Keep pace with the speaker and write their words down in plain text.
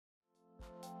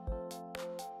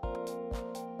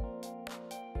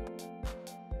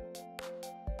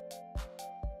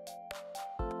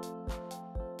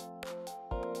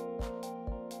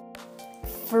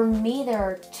For me, there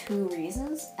are two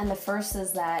reasons, and the first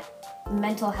is that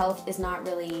mental health is not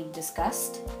really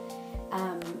discussed.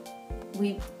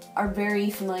 We are very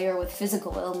familiar with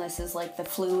physical illnesses like the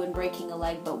flu and breaking a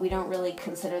leg, but we don't really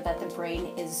consider that the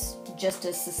brain is just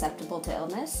as susceptible to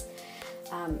illness.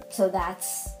 So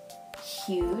that's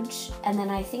huge. And then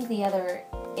I think the other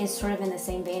is sort of in the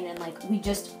same vein, and like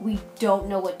we don't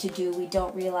know what to do. We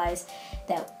don't realize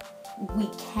that we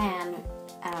can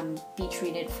be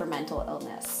treated for mental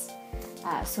illness.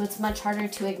 So it's much harder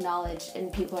to acknowledge,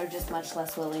 and people are just much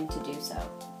less willing to do so.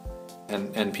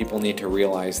 And people need to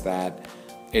realize that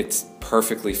it's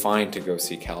perfectly fine to go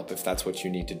seek help if that's what you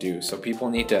need to do. So people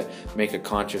need to make a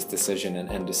conscious decision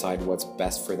and decide what's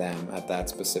best for them at that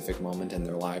specific moment in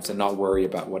their lives, and not worry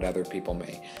about what other people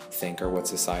may think or what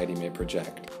society may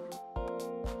project.